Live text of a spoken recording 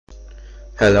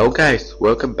Hello guys,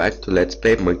 welcome back to Let's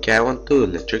Play Monkey Island 2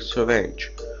 LeChuck's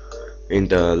Revenge. In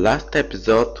the last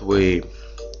episode we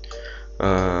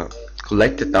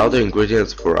collected all the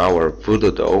ingredients for our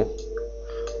voodoo doll.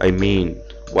 I mean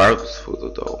Wargo's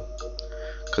voodoo doll,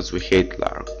 cause we hate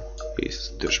Largo,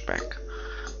 he's douchebag.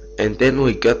 And then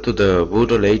we got to the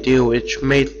voodoo lady which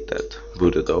made that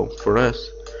voodoo doll for us.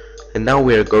 And now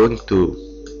we are going to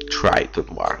try it on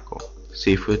Wargo,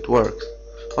 see if it works.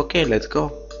 Okay, let's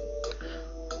go.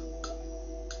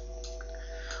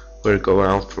 We're going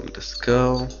out from the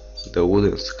skull, the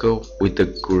wooden skull, with the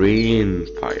green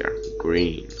fire.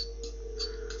 Green.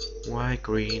 Why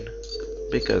green?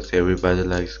 Because everybody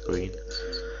likes green.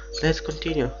 Let's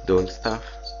continue doing stuff.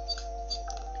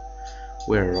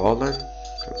 We're rolling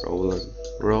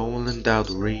down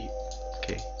the reef.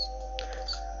 Okay.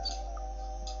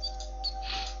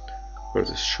 We're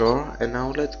the shore, and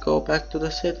now let's go back to the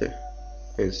city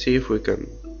and see if we can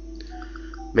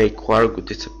make Wargo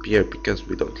disappear because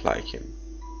we don't like him.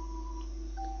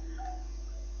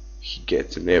 He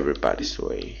gets in everybody's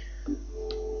way.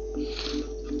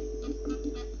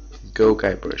 Go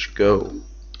Guybrush, go.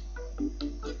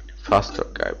 Faster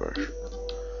Guybrush.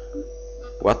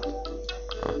 What?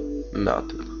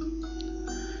 Nothing.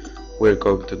 We're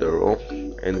going to the room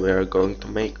and we are going to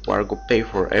make Wargo pay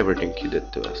for everything he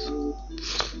did to us.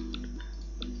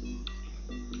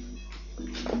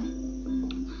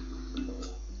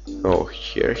 Oh,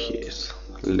 here he is.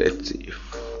 Let's see if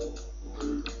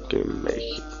we can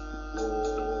make it.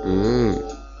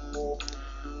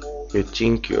 You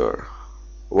think you're...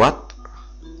 What?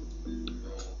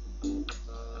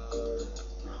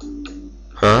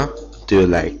 Huh? Do you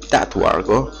like that,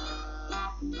 Wargo?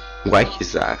 Why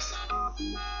his ass?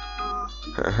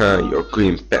 Haha, your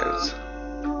green pants.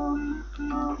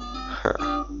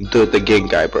 Do it again,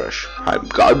 Guybrush. I'm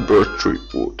Guybrush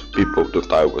Treewood. People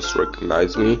thought I was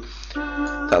recognize me.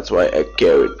 That's why I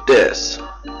carried this.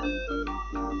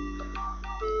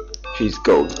 He's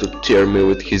going to tear me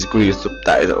with his green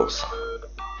subtitles.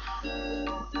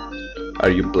 Are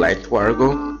you blind,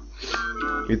 Wargo?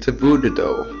 It's a voodoo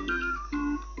doll.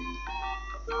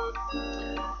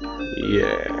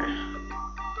 Yeah.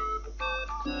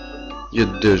 You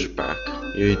douchebag.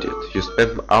 You idiot. You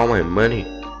spent all my money.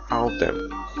 All of them.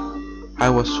 I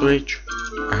was rich.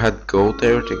 I had gold,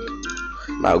 everything.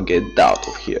 Now get out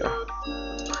of here.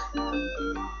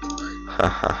 Ha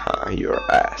ha ha, your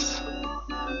ass.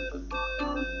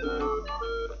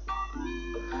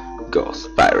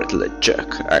 Ghost pirate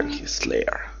LeChuck, I'm his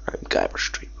slayer. I'm Guybrush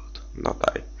Treewood, not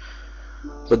I.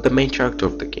 But the main character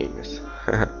of the game is.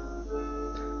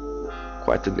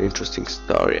 Quite an interesting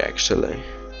story, actually.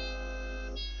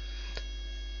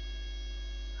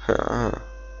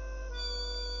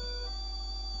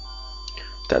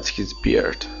 That's his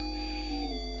beard.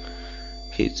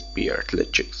 His beard,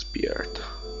 LeChuck's beard.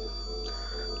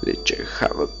 LeChuck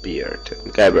have a beard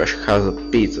and Guybrush has a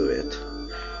piece of it.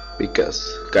 Because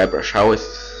Guybrush always...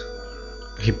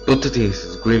 he put it in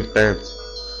his green pants.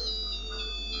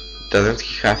 Doesn't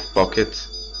he have pockets?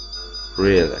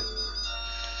 Really?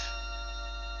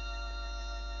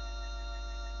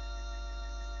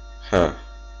 Huh.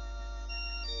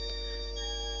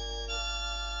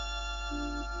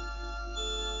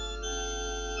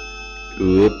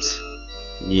 Oops.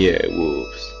 Yeah,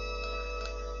 whoops.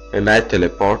 And I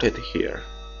teleported here.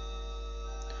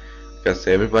 Because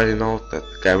everybody knows that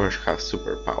Guybrush has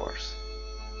superpowers.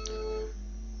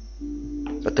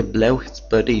 But to blow his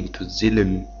body into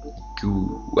zillion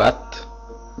goo. What?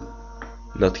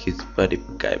 Not his body,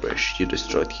 Guybrush. You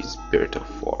destroyed his spiritual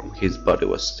form. His body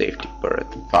was safety buried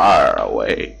far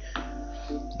away.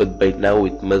 But by now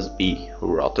it must be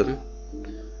rotten.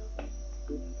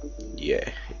 Yeah,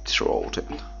 it's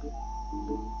rotten.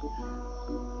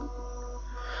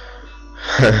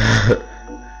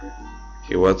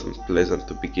 He wasn't pleasant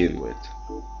to begin with.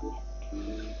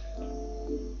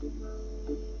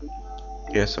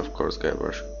 Yes, of course,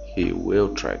 Guybrush. He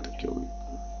will try to kill you.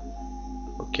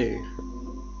 Okay.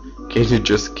 Can you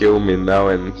just kill me now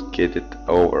and get it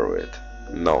over with?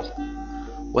 No.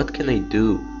 What can I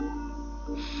do?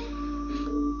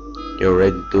 You're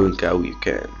already doing all you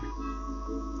can.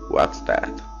 What's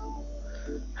that?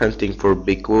 Hunting for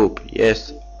Big Whoop.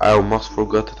 Yes, I almost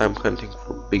forgot that I'm hunting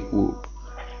for Big Whoop.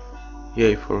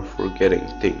 Yay for forgetting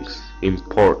things.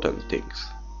 Important things.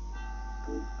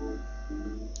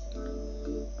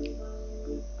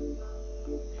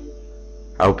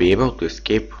 I'll be able to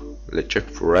escape LeChuck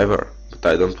forever, but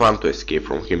I don't want to escape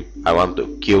from him. I want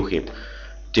to kill him,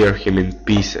 tear him in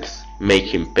pieces, make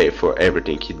him pay for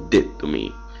everything he did to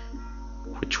me.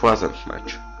 Which wasn't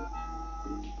much.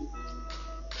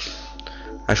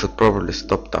 I should probably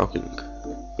stop talking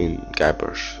in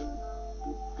gibberish.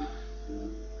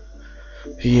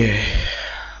 Yeah.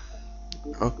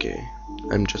 Okay,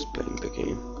 I'm just playing the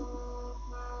game.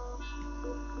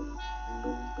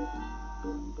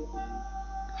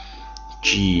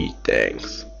 Gee,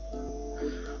 thanks.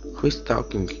 Who is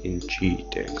talking in gee,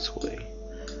 thanks way?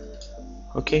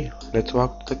 Okay, let's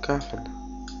walk to the coffin.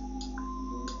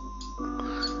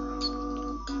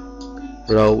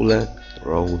 Rolling,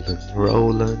 rolling,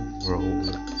 rolling,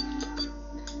 rolling.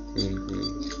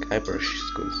 Guybrush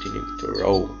is continuing to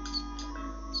roll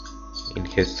in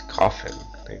his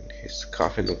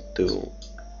coffin of doom.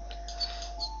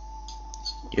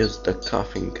 Use the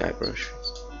coffin, Guybrush.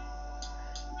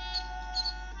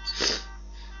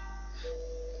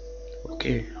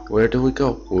 Okay, where do we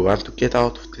go? We want to get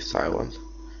out of this island.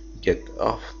 Get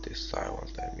off this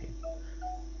island, I mean.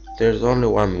 There's only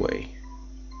one way.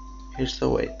 Here's the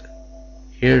way.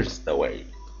 Here's the way.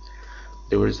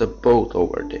 There is a boat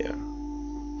over there.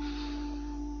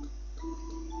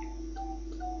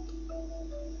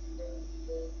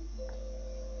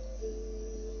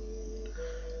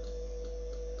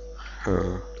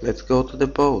 Let's go to the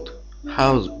boat.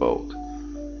 Houseboat.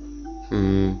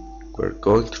 We're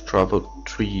going to travel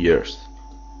 3 years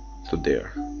to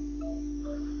there.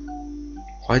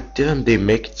 Why didn't they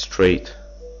make it straight?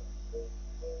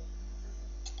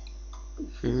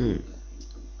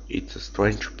 It's a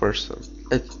strange person.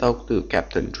 Let's talk to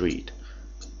Captain Dreed.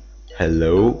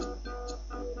 Hello?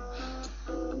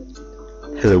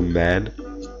 Hello, man.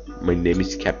 My name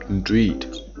is Captain Dreed.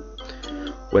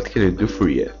 What can I do for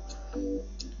you?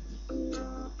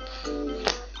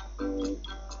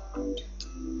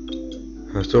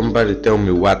 Somebody tell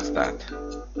me what's that?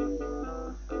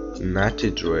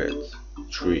 Natty Dreads.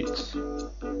 Treats.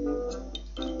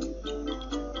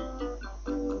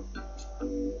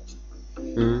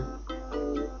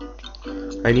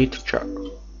 I need to check.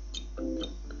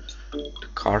 To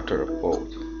Carter a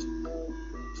boat.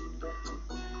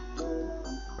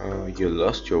 You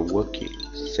lost your Wookiee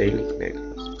sailing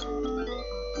necklace.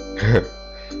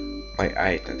 My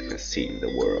eye that has seen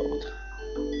the world.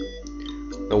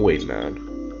 No way, man.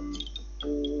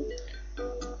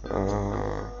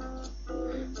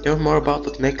 Tell me more about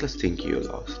that necklace thing you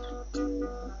lost.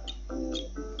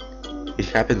 It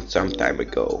happened some time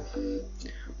ago.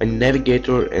 My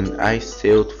navigator and I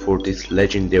sailed for this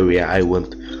legendary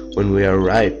island. When we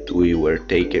arrived, we were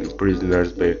taken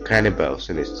prisoners by cannibals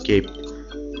and escaped.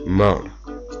 Man.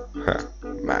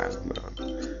 Man.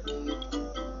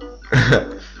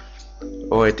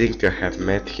 Oh, I think I have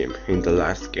met him in the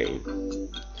last game.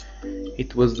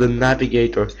 It was the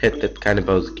navigator head that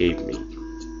cannibals gave me.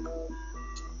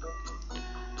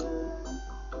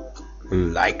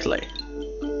 Unlikely.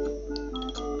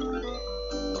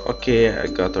 Okay, I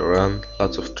gotta run.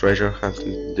 Lots of treasure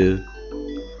hunting to do.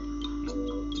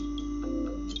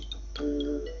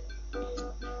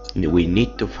 We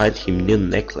need to find him new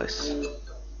necklace.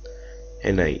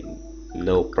 And I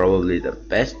know probably the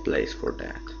best place for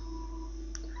that.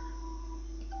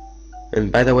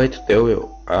 And by the way, to tell you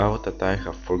out that I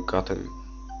have forgotten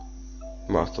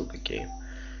most of the game.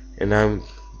 And I'm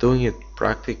doing it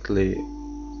practically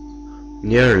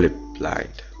nearly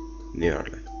blind.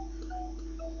 Nearly.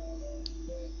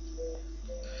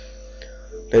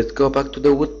 Let's go back to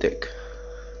the wood deck.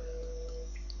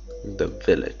 The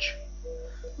village.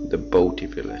 The boaty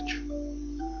village.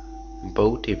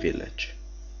 Boaty village.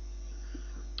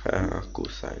 Cool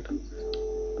sign.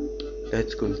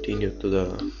 Let's continue to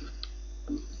the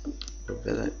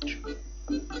village.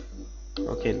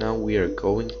 Okay, now we are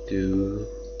going to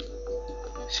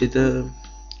see the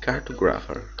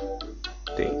cartographer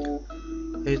thing.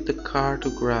 It's the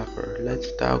cartographer.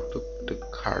 Let's talk to the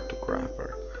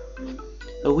cartographer.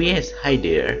 Oh yes, hi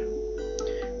there.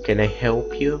 Can I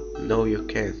help you? No, you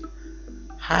can't.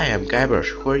 Hi, I'm Guybrush.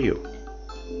 Who are you?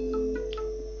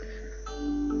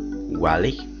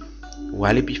 Wally?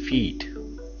 Wally be feed.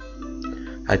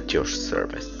 At your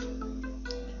service.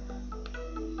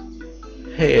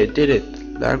 Hey, I did it.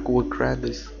 Lark will grant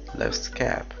his left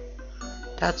cap.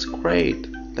 That's great.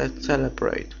 Let's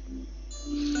celebrate.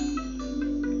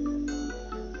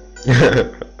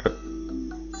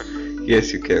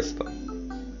 Yes, you can stop.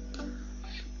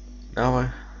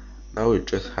 Now we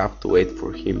just have to wait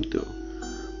for him to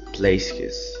place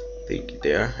his thing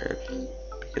there and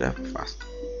pick it up fast.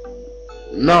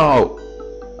 No!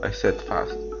 I said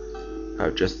fast. I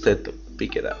just said to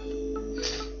pick it up.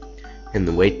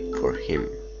 And wait for him.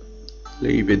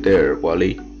 Leave it there,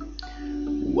 Wally.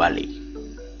 Wally.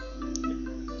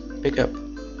 Pick up.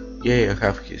 Yeah, I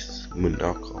have his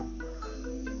monocle.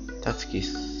 That's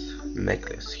his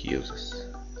necklace he uses.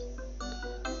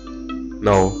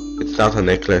 No, it's not a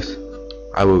necklace.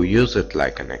 I will use it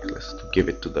like a necklace to give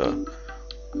it to the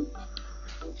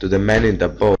man in the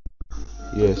boat.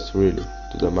 Yes, really,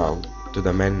 to the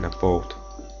man in the boat.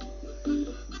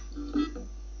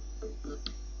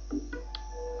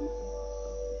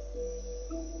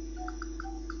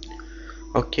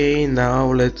 Okay,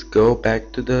 now let's go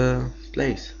back to the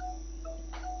place.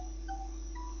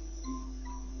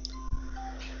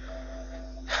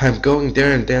 I'm going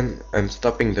there and then I'm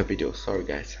stopping the video. Sorry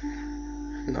guys.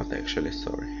 Not actually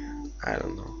sorry. I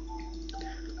don't know.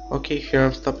 Okay, here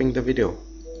I'm stopping the video.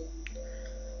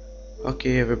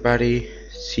 Okay everybody,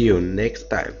 see you next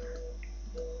time.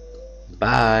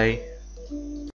 Bye.